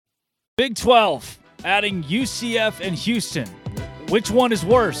Big 12, adding UCF and Houston. Which one is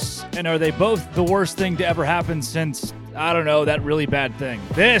worse? And are they both the worst thing to ever happen since, I don't know, that really bad thing?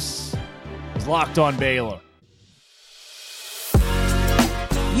 This is Locked On Baylor.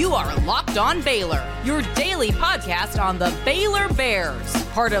 You are Locked On Baylor, your daily podcast on the Baylor Bears,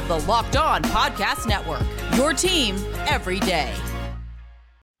 part of the Locked On Podcast Network, your team every day.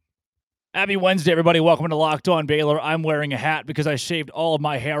 Happy Wednesday, everybody. Welcome to Locked On Baylor. I'm wearing a hat because I shaved all of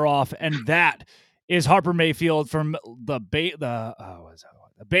my hair off, and that is Harper Mayfield from the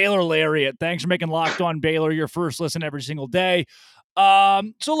Baylor Lariat. Thanks for making Locked On Baylor your first listen every single day.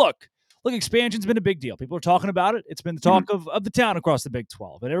 So look, expansion's been a big deal. People are talking about it. It's been the talk of the town across the Big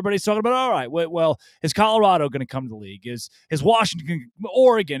 12, and everybody's talking about, all right, well, is Colorado going to come to the league? Is Washington,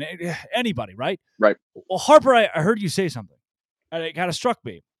 Oregon, anybody, right? Right. Well, Harper, I heard you say something, and it kind of struck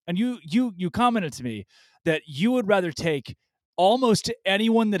me. And you commented to me that you would rather take almost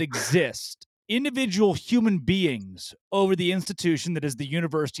anyone that exists, individual human beings, over the institution that is the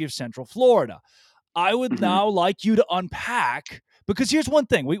University of Central Florida. I would now like you to unpack, because here's one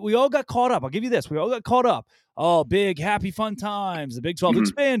thing. We all got caught up. I'll give you this. We all got caught up. Oh, big, happy, fun times, the Big 12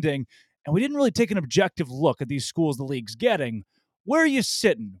 expanding. And we didn't really take an objective look at these schools the league's getting. Where are you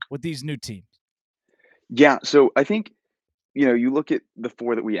sitting with these new teams? Yeah, so I think, you look at the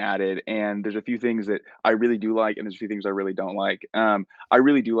four that we added, and there's a few things that I really do like, and there's a few things I really don't like. I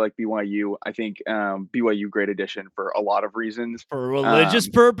really do like BYU. I think BYU, great addition for a lot of reasons. For religious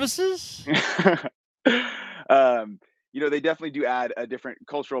purposes? They definitely do add a different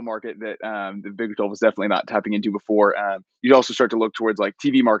cultural market that the Big 12 was definitely not tapping into before. You also start to look towards like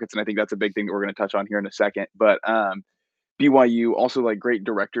TV markets, and I think that's a big thing that we're going to touch on here in a second. But BYU, also like great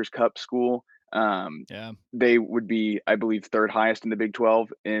Directors Cup school. They would be, I believe, third highest in the Big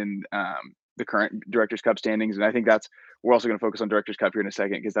 12 in the current Directors Cup standings. And I think we're also going to focus on Directors Cup here in a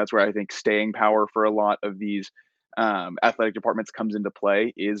second, because that's where I think staying power for a lot of these athletic departments comes into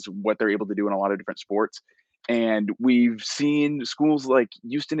play, is what they're able to do in a lot of different sports. And we've seen schools like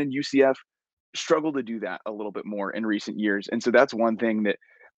Houston and UCF struggle to do that a little bit more in recent years. And so that's one thing that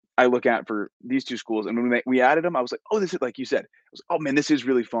I look at for these two schools. And when we added them, I was like, oh, this is, like you said, oh man, this is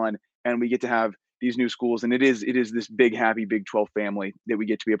really fun. And we get to have these new schools, and it is this big, happy Big 12 family that we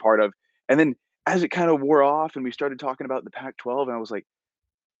get to be a part of. And then as it kind of wore off and we started talking about the Pac-12, and I was like,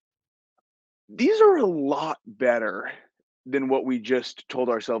 these are a lot better than what we just told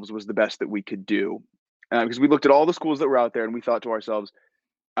ourselves was the best that we could do. Because we looked at all the schools that were out there, and we thought to ourselves,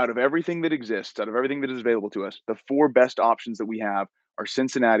 out of everything that exists, out of everything that is available to us, the four best options that we have are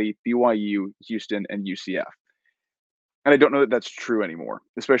Cincinnati, BYU, Houston, and UCF. And I don't know that that's true anymore,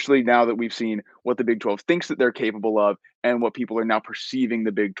 especially now that we've seen what the Big 12 thinks that they're capable of and what people are now perceiving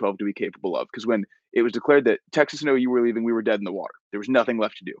the Big 12 to be capable of. Because when it was declared that Texas and OU were leaving, we were dead in the water. There was nothing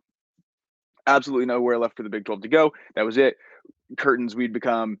left to do. Absolutely nowhere left for the Big 12 to go. That was it. Curtains,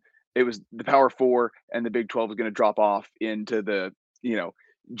 it was the Power Four, and the Big 12 was going to drop off into the,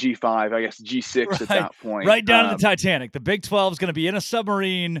 G5, I guess G6 at that point. Right down to the Titanic. The Big 12 is going to be in a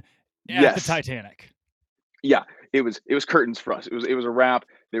submarine at the Titanic. Yeah, it was curtains for us. It was a wrap.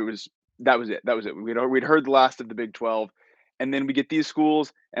 That was it. We'd heard the last of the Big 12, and then we get these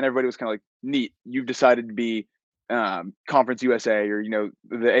schools, and everybody was kind of like, neat, you've decided to be Conference USA or the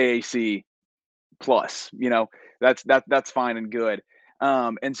AAC plus. That's fine and good.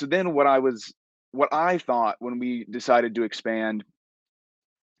 And so then what I thought when we decided to expand,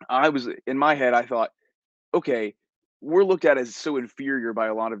 in my head, I thought, okay, we're looked at as so inferior by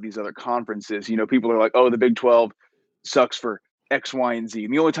a lot of these other conferences. People are like, oh, the Big 12 sucks for X, Y, and Z.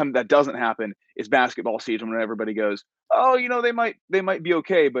 And the only time that doesn't happen is basketball season, when everybody goes, oh, they might be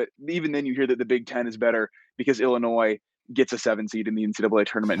okay. But even then you hear that the Big 10 is better because Illinois gets a 7 seed in the NCAA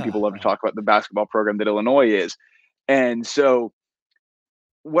tournament, and people love to talk about the basketball program that Illinois is. And so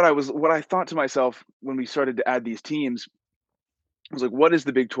what I thought to myself when we started to add these teams was like, what does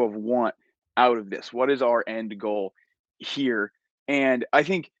the Big 12 want out of this? What is our end goal here? And I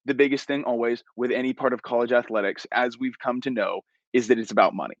think the biggest thing always with any part of college athletics, as we've come to know, is that it's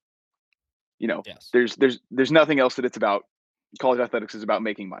about money. Yes. There's nothing else that it's about. College athletics is about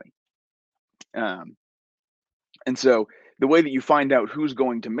making money. And so the way that you find out who's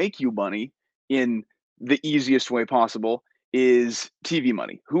going to make you money in the easiest way possible is TV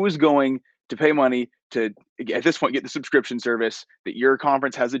money. Who is going to pay money to, at this point, get the subscription service that your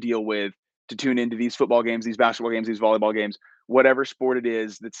conference has a deal with to tune into these football games, these basketball games, these volleyball games, whatever sport it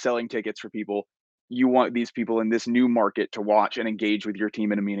is that's selling tickets for people. You want these people in this new market to watch and engage with your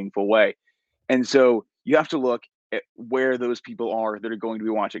team in a meaningful way. And so you have to look where those people are that are going to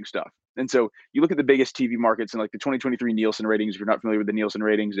be watching stuff. And so you look at the biggest TV markets and like the 2023 Nielsen ratings. If you're not familiar with the Nielsen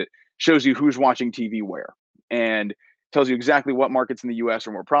ratings, it shows you who's watching TV where, and tells you exactly what markets in the U.S.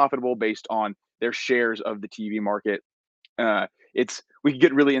 are more profitable based on their shares of the TV market. We could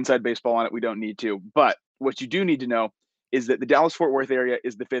get really inside baseball on it. We don't need to, but what you do need to know is that the Dallas-Fort Worth area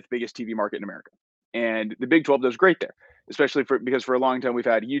is the 5th biggest TV market in America, and the Big 12 does great there, especially because for a long time we've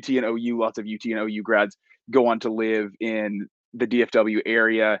had UT and OU, lots of UT and OU grads go on to live in the DFW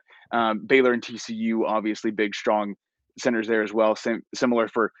area. Baylor and TCU, obviously big, strong centers there as well. Similar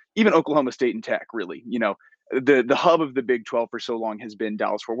for even Oklahoma State and Tech, really. The hub of the Big 12 for so long has been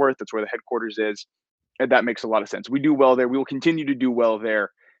Dallas-Fort Worth. That's where the headquarters is. And that makes a lot of sense. We do well there. We will continue to do well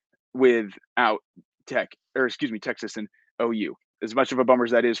there without Texas and OU. As much of a bummer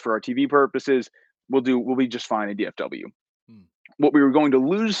as that is for our TV purposes, we'll be just fine in DFW. What we were going to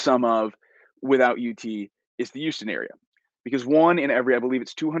lose some of without UT is the Houston area, because I believe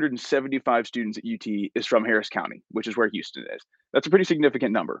it's 275 students at UT is from Harris County, which is where Houston is. That's a pretty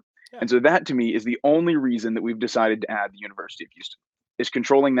significant number. Yeah. And so that to me is the only reason that we've decided to add the University of Houston, is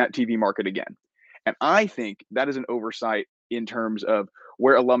controlling that TV market again. And I think that is an oversight in terms of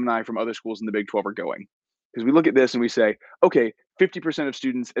where alumni from other schools in the Big 12 are going. Because we look at this and we say, okay, 50% of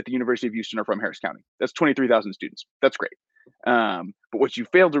students at the University of Houston are from Harris County. That's 23,000 students. That's great. But what you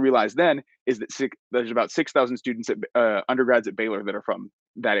fail to realize then is that there's about 6,000 students at undergrads at Baylor that are from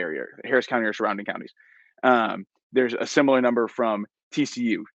that area, Harris County or surrounding counties. There's a similar number from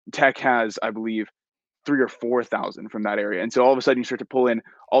TCU. Tech has, I believe, 3,000 or 4,000 from that area. And so all of a sudden you start to pull in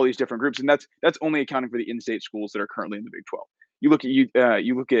all these different groups, and that's only accounting for the in-state schools that are currently in the Big 12. You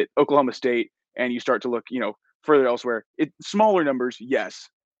look at Oklahoma State, and you start to look, further elsewhere. It's smaller numbers, yes,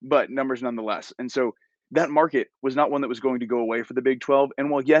 but numbers nonetheless. And so that market was not one that was going to go away for the Big 12. And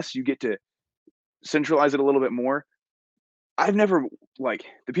while yes, you get to centralize it a little bit more, I've never, like,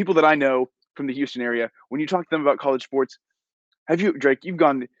 the people that I know from the Houston area, when you talk to them about college sports, Drake, you've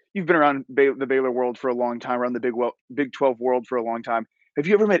been around the Baylor world for a long time, around the Big 12 world for a long time. Have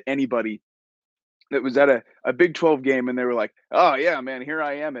you ever met anybody that was at a Big 12 game and they were like, oh yeah, man, here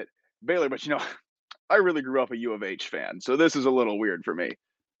I am at Baylor, but I really grew up a U of H fan, so this is a little weird for me.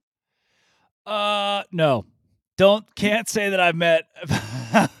 No. Can't say that I've met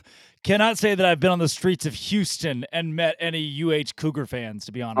cannot say that I've been on the streets of Houston and met any UH Cougar fans,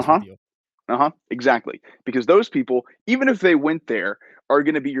 to be honest with you. Exactly. Because those people, even if they went there, are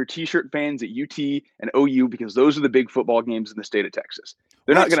going to be your T-shirt fans at UT and OU, because those are the big football games in the state of Texas.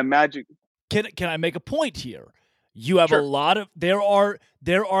 They're not going to magic. Can I make a point here? You have a lot of there are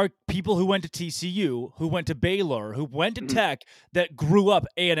people who went to TCU, who went to Baylor, who went to Tech, that grew up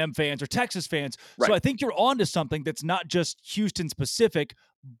A&M fans or Texas fans. Right. So I think you're onto something that's not just Houston specific,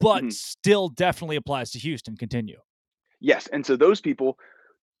 but still definitely applies to Houston. Continue. Yes, and so those people,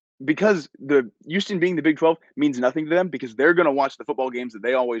 because the Houston being the Big 12 means nothing to them, because they're going to watch the football games that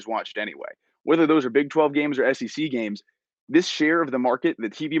they always watched anyway. Whether those are Big 12 games or SEC games, this share of the market, the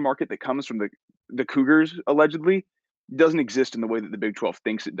TV market that comes from the Cougars, allegedly, doesn't exist in the way that the Big 12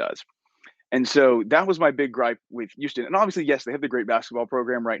 thinks it does. And so that was my big gripe with Houston. And obviously, yes, they have the great basketball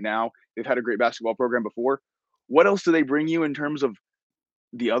program right now. They've had a great basketball program before. What else do they bring you in terms of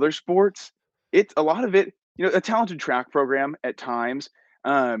the other sports? It's a lot of it, a talented track program at times.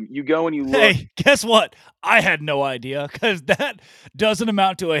 You go and you look. Hey, guess what? I had no idea, because that doesn't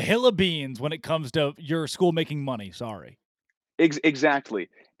amount to a hill of beans when it comes to your school making money. Sorry. Exactly.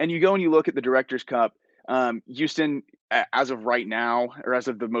 And you go and you look at the Directors Cup. Houston, as of right now, or as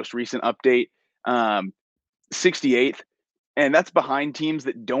of the most recent update, 68th. And that's behind teams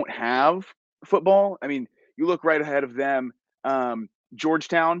that don't have football. I mean, you look right ahead of them.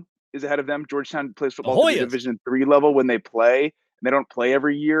 Georgetown is ahead of them. Georgetown plays football at the Division III level when they play. And they don't play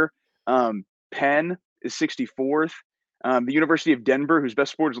every year. Penn is 64th. The University of Denver, whose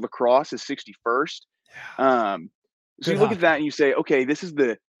best sport is lacrosse, is 61st. So you look at that and you say, okay, this is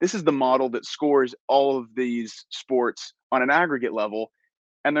the model that scores all of these sports on an aggregate level,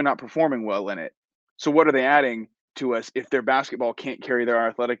 and they're not performing well in it. So what are they adding to us if their basketball can't carry their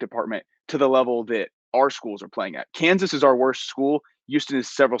athletic department to the level that our schools are playing at? Kansas is our worst school. Houston is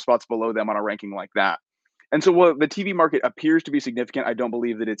several spots below them on a ranking like that. And so while the TV market appears to be significant, I don't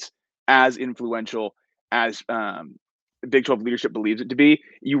believe that it's as influential as Big 12 leadership believes it to be.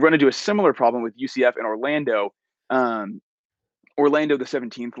 You run into a similar problem with UCF and Orlando. Orlando, the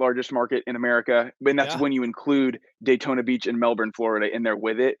 17th largest market in America, and that's when you include Daytona Beach and Melbourne, Florida in there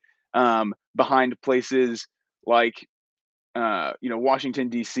with it, behind places like, Washington,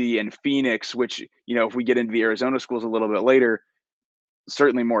 D.C. and Phoenix, which, if we get into the Arizona schools a little bit later,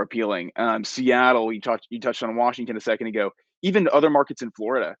 certainly more appealing. Seattle, you touched on Washington a second ago. Even other markets in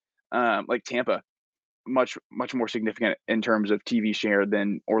Florida, like Tampa, much more significant in terms of TV share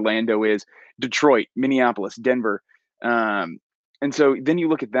than Orlando is. Detroit, Minneapolis, Denver, and so then you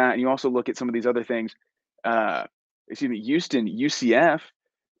look at that, and you also look at some of these other things. Houston, UCF.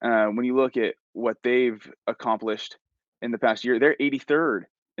 When you look at what they've accomplished in the past year, they're 83rd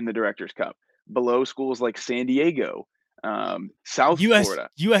in the Directors Cup, below schools like San Diego, South Florida.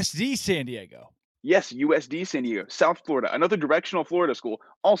 USD San Diego. Yes, USD San Diego, South Florida, another directional Florida school.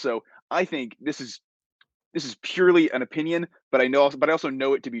 Also, I think this is purely an opinion, but I also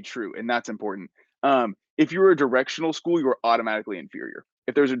know it to be true, and that's important. If you're a directional school, you're automatically inferior.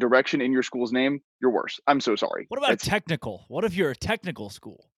 If there's a direction in your school's name, you're worse. I'm so sorry. What about technical? What if you're a technical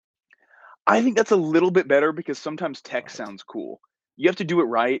school? I think that's a little bit better because sometimes tech sounds cool. You have to do it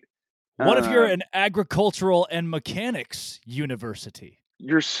right. What if you're an agricultural and mechanics university?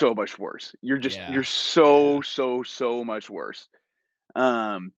 You're so much worse. You're so much worse.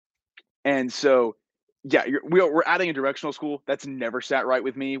 And so, yeah, we're adding a directional school. That's never sat right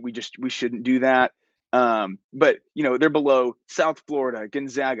with me. We shouldn't do that. But they're below South Florida,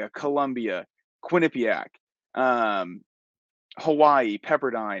 Gonzaga, Columbia, Quinnipiac, Hawaii,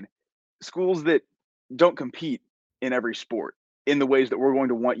 Pepperdine, schools that don't compete in every sport in the ways that we're going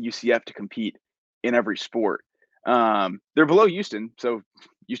to want UCF to compete in every sport. They're below Houston, so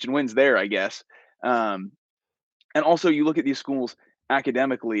Houston wins there, I guess. And also, you look at these schools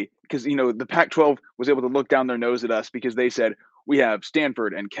academically, because the Pac-12 was able to look down their nose at us because they said we have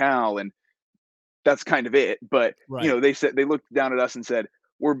Stanford and Cal, and that's kind of it. But right. they looked down at us and said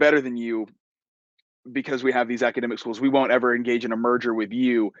we're better than you because we have these academic schools. We won't ever engage in a merger with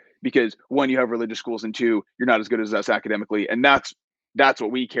you because one, you have religious schools, and two, you're not as good as us academically, and that's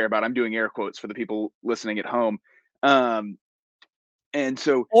what we care about. I'm doing air quotes for the people listening at home. And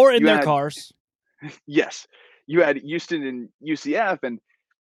so, or in their cars. Yes, you had Houston and UCF, and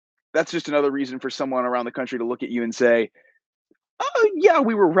that's just another reason for someone around the country to look at you and say, "Oh, yeah,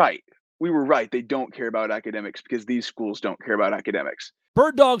 we were right. We were right. They don't care about academics because these schools don't care about academics."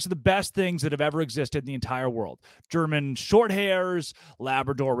 Bird dogs are the best things that have ever existed in the entire world. German short hairs,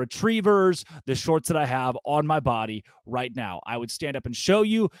 Labrador retrievers, the shorts that I have on my body right now. I would stand up and show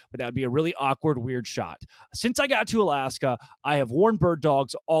you, but that would be a really awkward, weird shot. Since I got to Alaska, I have worn bird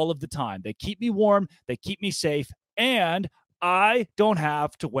dogs all of the time. They keep me warm, they keep me safe, and I don't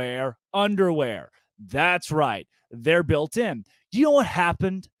have to wear underwear. That's right. They're built in. Do you know what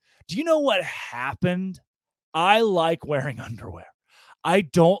happened? I like wearing underwear. I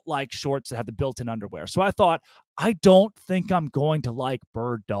don't like shorts that have the built-in underwear. So I thought, I don't think I'm going to like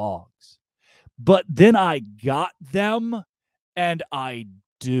bird dogs. But then I got them, and I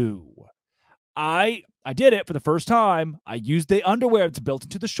do. I did it for the first time. I used the underwear that's built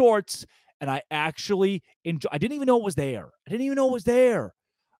into the shorts, and I actually I didn't even know it was there.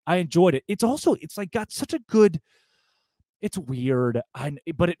 I enjoyed it. It's like got such a good. It's weird,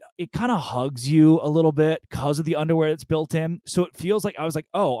 but it kind of hugs you a little bit because of the underwear that's built in. So it feels like I was like,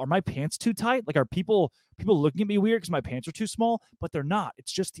 oh, are my pants too tight? Like, are people looking at me weird because my pants are too small? But they're not.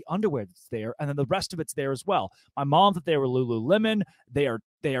 It's just the underwear that's there, and then the rest of it's there as well. My mom thought they were Lululemon. They are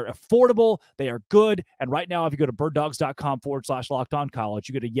affordable. They are good. And right now, if you go to birddogs.com/lockedoncollege,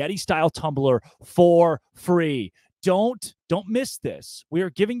 you get a Yeti style tumbler for free. Don't miss this. We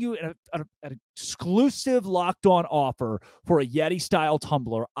are giving you an exclusive Locked On offer for a Yeti-style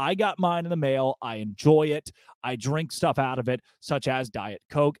tumbler. I got mine in the mail. I enjoy it. I drink stuff out of it, such as Diet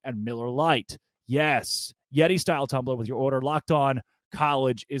Coke and Miller Lite. Yes, Yeti-style tumbler with your order. Locked On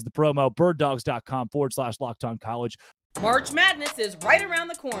College is the promo. birddogs.com/LockedOnCollege. March Madness is right around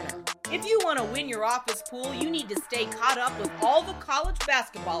the corner. If you want to win your office pool, you need to stay caught up with all the college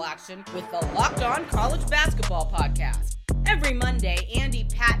basketball action with the Locked On College Basketball Podcast. Every Monday, Andy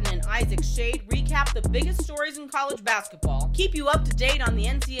Patton and Isaac Shade recap the biggest stories in college basketball, keep you up to date on the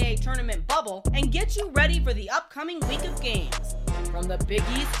NCAA tournament bubble, and get you ready for the upcoming week of games. From the Big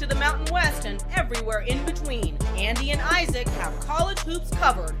East to the Mountain West and everywhere in between, Andy and Isaac have college hoops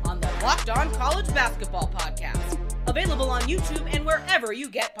covered on the Locked On College Basketball Podcast. Available on YouTube and wherever you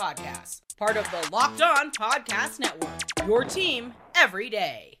get podcasts. Part of the Locked On Podcast Network. Your team every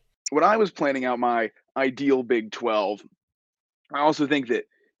day. When I was planning out my ideal Big 12, I also think that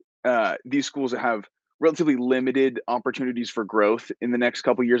these schools have relatively limited opportunities for growth in the next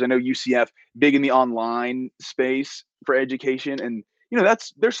couple of years. I know UCF, big in the online space for education, and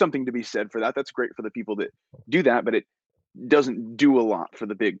there's something to be said for that. That's great for the people that do that, but it doesn't do a lot for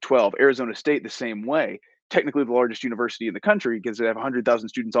the Big 12. Arizona State, the same way. Technically the largest university in the country because they have 100,000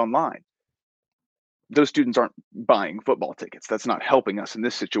 students online. those students aren't buying football tickets. That's not helping us in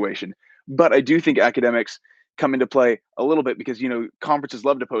this situation. But I do think academics come into play a little bit because, conferences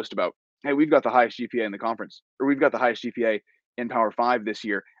love to post about, hey, we've got the highest GPA in the conference, or we've got the highest GPA in Power 5 this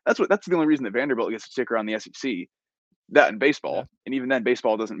year. That's the only reason that Vanderbilt gets to stick around the SEC. That and baseball. Yeah. And even then,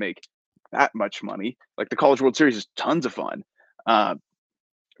 baseball doesn't make that much money. Like the College World Series is tons of fun.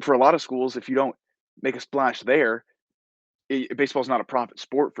 For a lot of schools, if you don't make a splash there, baseball is not a profit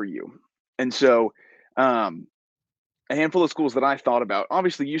sport for you. And so, a handful of schools that I thought about,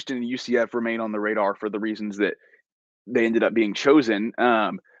 obviously Houston and UCF remain on the radar for the reasons that they ended up being chosen.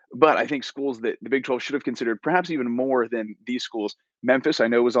 But I think schools that the Big 12 should have considered perhaps even more than these schools. Memphis, I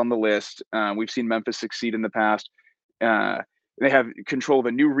know, was on the list. We've seen Memphis succeed in the past. They have control of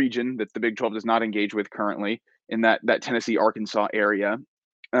a new region that the Big 12 does not engage with currently in that Tennessee, Arkansas area.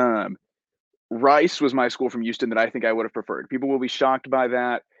 Rice was my school from Houston that I think I would have preferred. People will be shocked by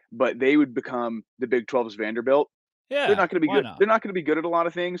that, but they would become the Big 12's Vanderbilt. Yeah, They're not going to be why good. not? They're not going to be good at a lot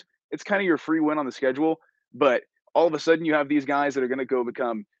of things. It's kind of your free win on the schedule, but all of a sudden you have these guys that are going to go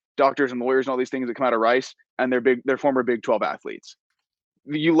become doctors and lawyers and all these things that come out of Rice, and they're former Big 12 athletes.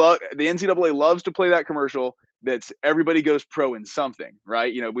 The NCAA loves to play that commercial that's everybody goes pro in something,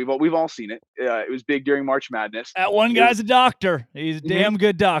 right? We've all seen it. It was big during March Madness. That one guy's a doctor. He's a damn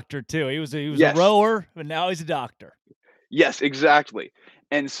good doctor too. He was Yes. a rower, but now he's a doctor. Yes, exactly.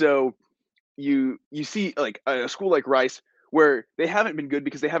 And so you see like a school like Rice where they haven't been good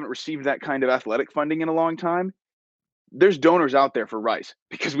because they haven't received that kind of athletic funding in a long time. There's donors out there for Rice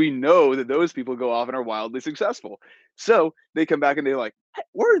because we know that those people go off and are wildly successful. So they come back and they're like, hey,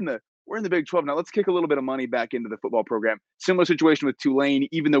 we're in the Big 12 now. Let's kick a little bit of money back into the football program. Similar situation with Tulane,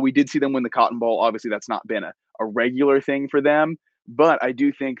 even though we did see them win the Cotton Bowl. Obviously, that's not been a regular thing for them. But I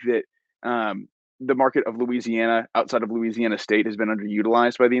do think that the market of Louisiana outside of Louisiana State has been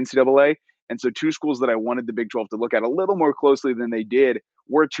underutilized by the NCAA. And so two schools that I wanted the Big 12 to look at a little more closely than they did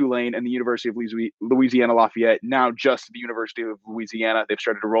were Tulane and the University of Louisiana Lafayette, now just the University of Louisiana. They've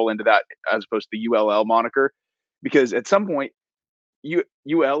started to roll into that as opposed to the ULL moniker, because at some point,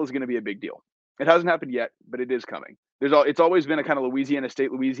 UL is going to be a big deal. It hasn't happened yet, but it is coming. It's always been a kind of Louisiana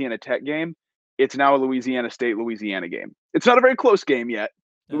State, Louisiana Tech game. It's now a Louisiana State, Louisiana game. It's not a very close game yet.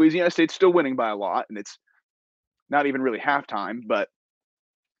 Yeah. Louisiana State's still winning by a lot, and it's not even really halftime, but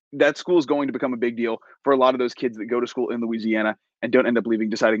that school is going to become a big deal for a lot of those kids that go to school in Louisiana and don't end up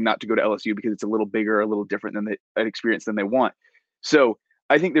deciding not to go to LSU because it's a little bigger, a little different than an experience than they want. So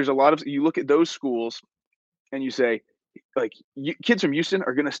I think there's you look at those schools and you say, like, kids from Houston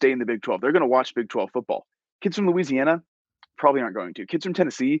are going to stay in the Big 12. They're going to watch Big 12 football. Kids from Louisiana probably aren't going to. Kids from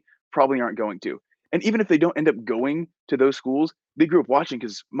Tennessee probably aren't going to. And even if they don't end up going to those schools, they grew up watching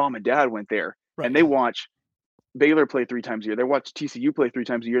because mom and dad went there, right. And they watch Baylor play 3 times a year. They watch TCU play 3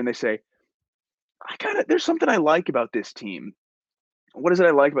 times a year, and they say, there's something I like about this team. What is it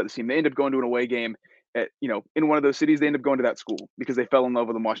I like about this team? They end up going to an away game in one of those cities. They end up going to that school because they fell in love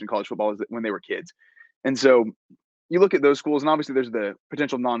with them watching college football when they were kids. And so you look at those schools, and obviously there's the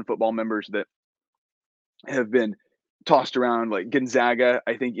potential non-football members that have been tossed around. Like Gonzaga,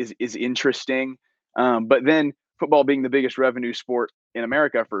 I think is interesting. But then football being the biggest revenue sport in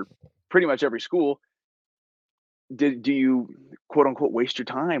America for pretty much every school, do you quote unquote waste your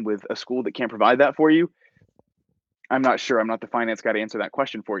time with a school that can't provide that for you? I'm not sure. I'm not the finance guy to answer that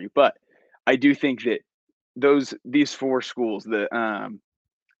question for you, but I do think that these 4 schools, the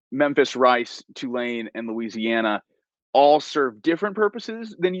Memphis, Rice, Tulane, and Louisiana, all serve different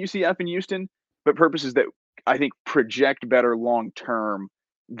purposes than UCF and Houston, but purposes that I think project better long term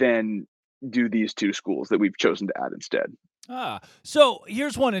than do these 2 schools that we've chosen to add instead. So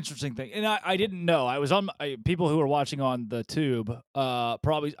here's one interesting thing, and I didn't know. I was on people who were watching on the tube.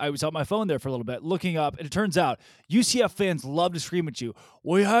 Probably I was on my phone there for a little bit, looking up, and it turns out UCF fans love to scream at you.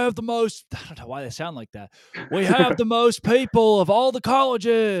 We have the most. I don't know why they sound like that. We have the most people of all the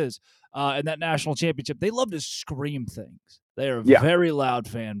colleges in that national championship. They love to scream things. They are a very loud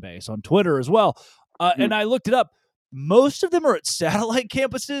fan base on Twitter as well. And I looked it up. Most of them are at satellite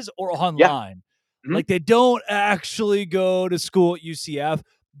campuses or online. Yeah. Mm-hmm. Like, they don't actually go to school at UCF.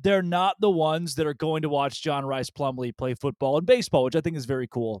 They're not the ones that are going to watch John Rice Plumlee play football and baseball, which I think is very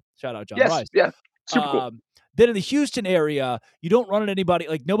cool. Shout out John Rice. Yeah, super cool. Then in the Houston area, you don't run into anybody.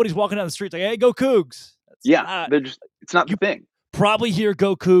 Like, nobody's walking down the street like, hey, go Cougs. It's not the thing. Probably hear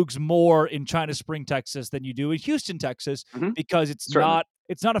go Cougs more in China Spring, Texas than you do in Houston, Texas, because it's not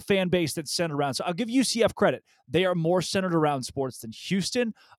a fan base that's centered around. So I'll give UCF credit. They are more centered around sports than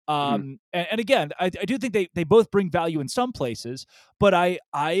Houston. And again, I do think they both bring value in some places, but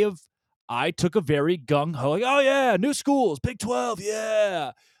I took a very gung-ho, like, oh yeah, new schools, Big 12,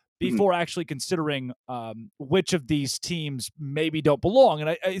 yeah. before actually considering which of these teams maybe don't belong. And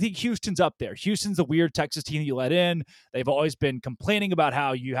I think Houston's up there. Houston's a weird Texas team that you let in. They've always been complaining about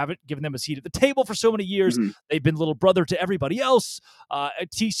how you haven't given them a seat at the table for so many years. Mhm. They've been little brother to everybody else.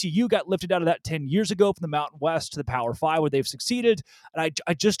 TCU got lifted out of that 10 years ago from the Mountain West to the Power 5 where they've succeeded. And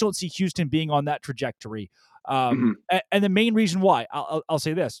I just don't see Houston being on that trajectory. Mhm. And the main reason why, I'll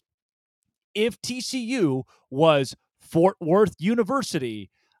say this. If TCU was Fort Worth University,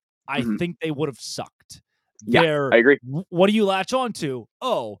 I Mhm. think they would have sucked. Yeah, I agree. What do you latch on to?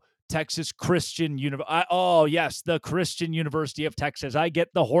 Oh, Texas Christian University. Oh, yes, the Christian University of Texas. I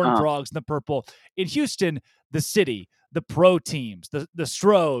get the Horned Uh-huh. Frogs and the purple. In Houston, the city, the pro teams, the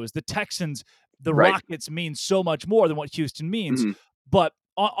Stros, the Texans, the Right. Rockets mean so much more than what Houston means. Mhm. But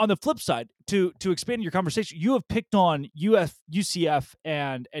on the flip side, to expand your conversation, you have picked on UCF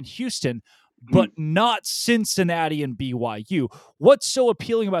and Houston, but Mhm. not Cincinnati and BYU. What's so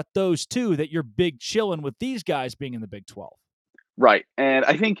appealing about those two that you're big chilling with these guys being in the Big 12? Right, and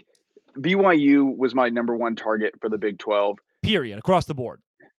I think BYU was my number 1 target for the Big 12. Period, across the board.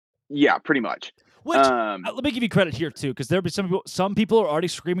 Yeah, pretty much. Which Um, let me give you credit here too, because there'll be some people are already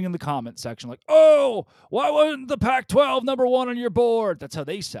screaming in the comment section like, "Oh, why wasn't the Pac-12 number 1 on your board?" That's how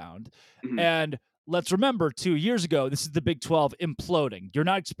they sound. mhm. And let's remember, 2 years ago, this is the Big 12 imploding. You're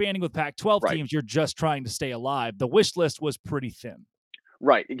not expanding with Pac-12 Right. teams. You're just trying to stay alive. The wish list was pretty thin.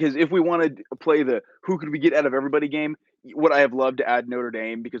 Right, because if we wanted to play the who could we get out of everybody game, would I have loved to add Notre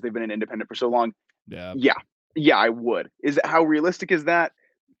Dame because they've been an independent for so long? Yeah. Yeah. Yeah, I would. Is it how realistic is that?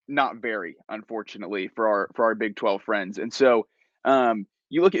 Not very, unfortunately, for our Big 12 friends. And so,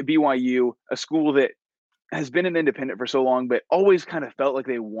 you look at BYU, a school that has been an independent for so long, but always kind of felt like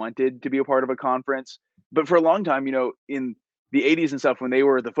they wanted to be a part of a conference. But for a long time, in the 80s and stuff, when they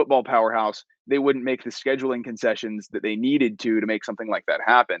were the football powerhouse, they wouldn't make the scheduling concessions that they needed to make something like that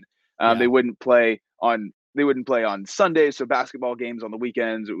happen. Yeah. They wouldn't play on Sundays, so basketball games on the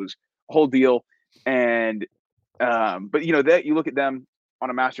weekends. It was a whole deal. And but that you look at them on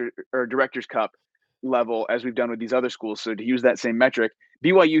a master or director's cup level as we've done with these other schools. So to use that same metric,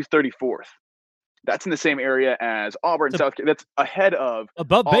 BYU 34th. That's in the same area as Auburn, It's South Carolina. That's ahead of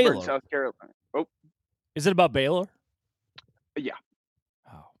above Auburn, Baylor. South Carolina. Oh, Is it above Baylor? yeah.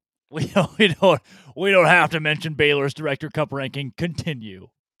 Oh. We don't have to mention Baylor's Director Cup ranking. Continue.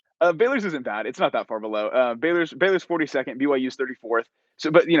 Baylor's isn't bad. It's not that far below. Baylor's 42nd, BYU's 34th.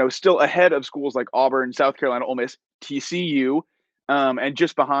 So, but still ahead of schools like Auburn, South Carolina, Ole Miss, TCU, and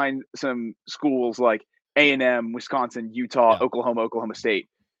just behind some schools like A&M, Wisconsin, Utah, Yeah. Oklahoma State.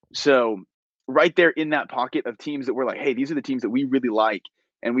 So, right there in that pocket of teams that we're like, hey, these are the teams that we really like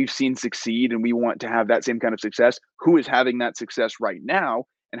and we've seen succeed, and we want to have that same kind of success. Who is having that success right now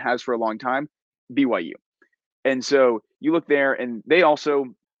and has for a long time? BYU. And so you look there, and they also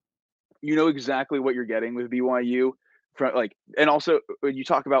exactly what you're getting with BYU from and also when you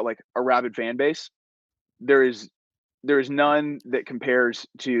talk about like a rabid fan base, there is none that compares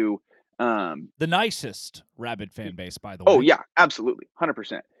to The nicest rabid fan base, by the oh way. yeah, absolutely.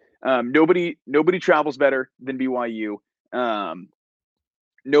 100%. Nobody travels better than BYU.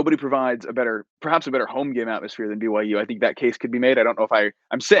 Nobody provides perhaps a better home game atmosphere than BYU. I think that case could be made. I don't know if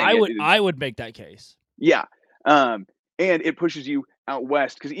I'm saying I it. would I would make that case. Yeah. And it pushes you out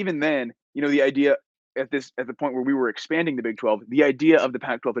west because even then, the idea at the point where we were expanding the Big 12, the idea of the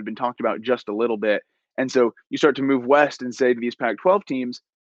Pac-12 had been talked about just a little bit. And so you start to move west and say to these Pac-12 teams,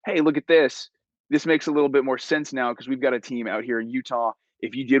 hey, look at this. This makes a little bit more sense now because we've got a team out here in Utah.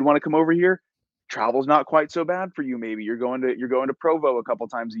 If you did want to come over here, travel's not quite so bad for you. Maybe you're going to Provo a couple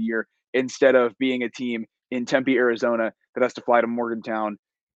times a year instead of being a team in Tempe, Arizona that has to fly to Morgantown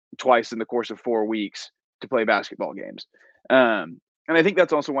twice in the course of 4 weeks to play basketball games. And I think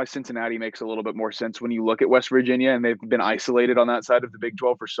that's also why Cincinnati makes a little bit more sense when you look at West Virginia, and they've been isolated on that side of the Big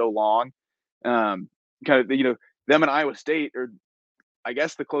 12 for so long. Kind of, them and Iowa State are, I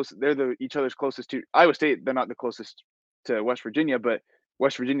guess, they're each other's closest to Iowa State. They're not the closest to West Virginia, but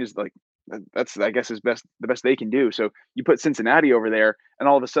West Virginia's like, that's, I guess, the best they can do. So you put Cincinnati over there, and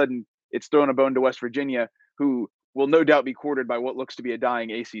all of a sudden it's throwing a bone to West Virginia, who will no doubt be courted by what looks to be a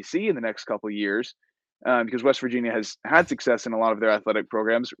dying ACC in the next couple of years, because West Virginia has had success in a lot of their athletic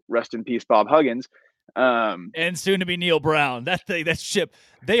programs. Rest in peace, Bob Huggins. And soon to be Neil Brown. That ship.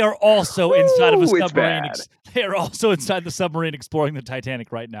 They are also inside of a It's submarine. bad. They are also inside the submarine exploring the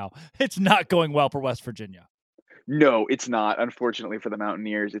Titanic right now. It's not going well for West Virginia. No, it's not. Unfortunately for the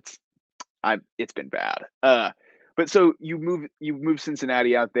Mountaineers, it's been bad. But so you move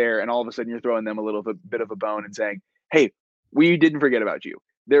Cincinnati out there, and all of a sudden you're throwing them a little bit of a bone and saying, "Hey, we didn't forget about you.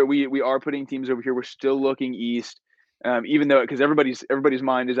 We are putting teams over here. We're still looking east. even though because everybody's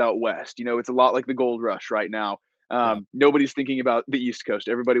mind is out west. It's a lot like the gold rush right now. Nobody's thinking about the East Coast.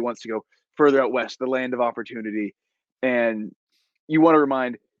 Everybody wants to go further out west, the land of opportunity, and you want to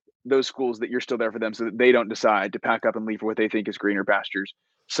remind those schools that you're still there for them so that they don't decide to pack up and leave for what they think is greener pastures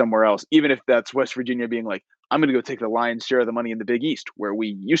somewhere else, even if that's West Virginia being like, I'm going to go take the lion's share of the money in the Big East where we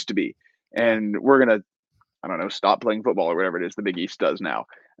used to be. And we're going to, I don't know, stop playing football or whatever it is the Big East does now.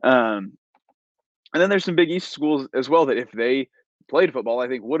 And then there's some Big East schools as well that if they played football, I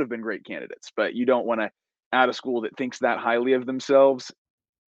think would have been great candidates. But you don't want to add a school that thinks that highly of themselves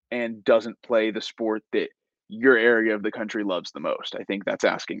and doesn't play the sport that your area of the country loves the most. I think that's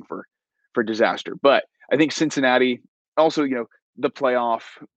asking for disaster. But I think Cincinnati also, the playoff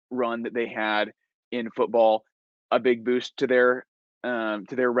run that they had in football, a big boost to their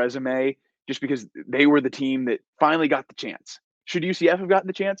resume, just because they were the team that finally got the chance. Should UCF have gotten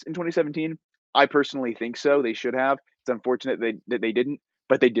the chance in 2017? I personally think so. They should have. It's unfortunate that they didn't,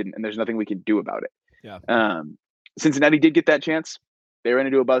 but they didn't, and there's nothing we can do about it. Yeah. Cincinnati did get that chance. They ran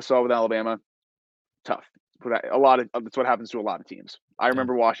into a buzzsaw with Alabama. Tough. That's what happens to a lot of teams. I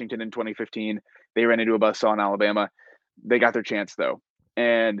remember Washington in 2015. They ran into a buzzsaw in Alabama. They got their chance though,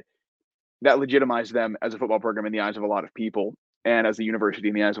 and that legitimized them as a football program in the eyes of a lot of people, and as a university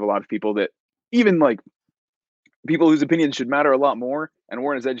in the eyes of a lot of people that even like people whose opinions should matter a lot more and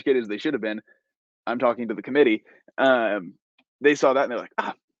weren't as educated as they should have been. I'm talking to the committee. They saw that and they're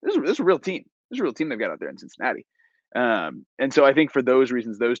like, this is a real team. This is a real team they've got out there in Cincinnati. And so I think for those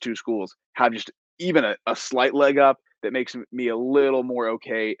reasons, those two schools have just even a slight leg up that makes me a little more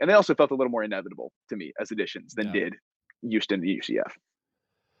okay. And they also felt a little more inevitable to me as additions than did Houston to UCF.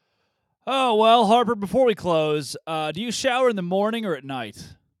 Oh, well, Harper, before we close, do you shower in the morning or at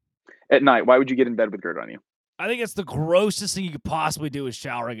night? At night. Why would you get in bed with dirt on you? I think it's the grossest thing you could possibly do is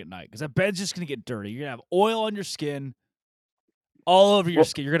showering at night because that bed's just going to get dirty. You're going to have oil on your skin, all over your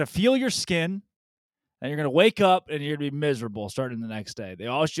skin. You're going to feel your skin, and you're going to wake up, and you're going to be miserable starting the next day.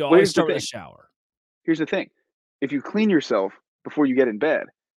 You always start with a shower. Here's the thing. If you clean yourself before you get in bed,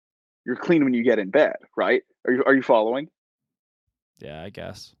 you're clean when you get in bed, right? Are you following? Yeah, I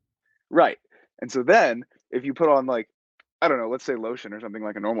guess. Right. And so then if you put on like, I don't know, let's say lotion or something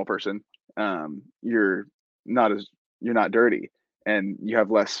like a normal person, you're not dirty and you have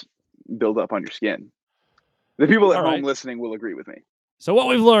less buildup on your skin. The people at home listening will agree with me. So what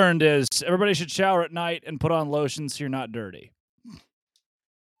we've learned is everybody should shower at night and put on lotion so you're not dirty.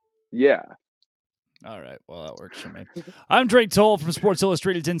 Yeah. All right. Well, that works for me. I'm Drake Toll from Sports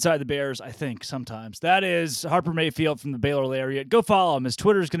Illustrated's Inside the Bears, I think, sometimes. That is Harper Mayfield from the Baylor area. Go follow him. His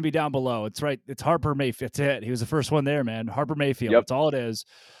Twitter is going to be down below. It's right. It's Harper Mayfield. That's it. He was the first one there, man. Harper Mayfield. That's all it is.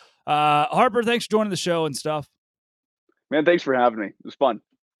 Harper, thanks for joining the show and stuff. Man, thanks for having me. It was fun.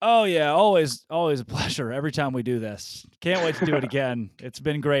 Oh, yeah. Always a pleasure every time we do this. Can't wait to do it again. It's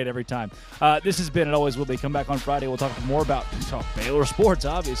been great every time. This has been and always will be. Come back on Friday. We'll talk more about Baylor sports,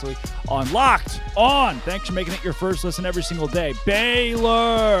 obviously, on Locked On. Thanks for making it your first listen every single day.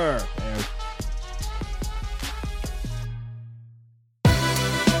 Baylor.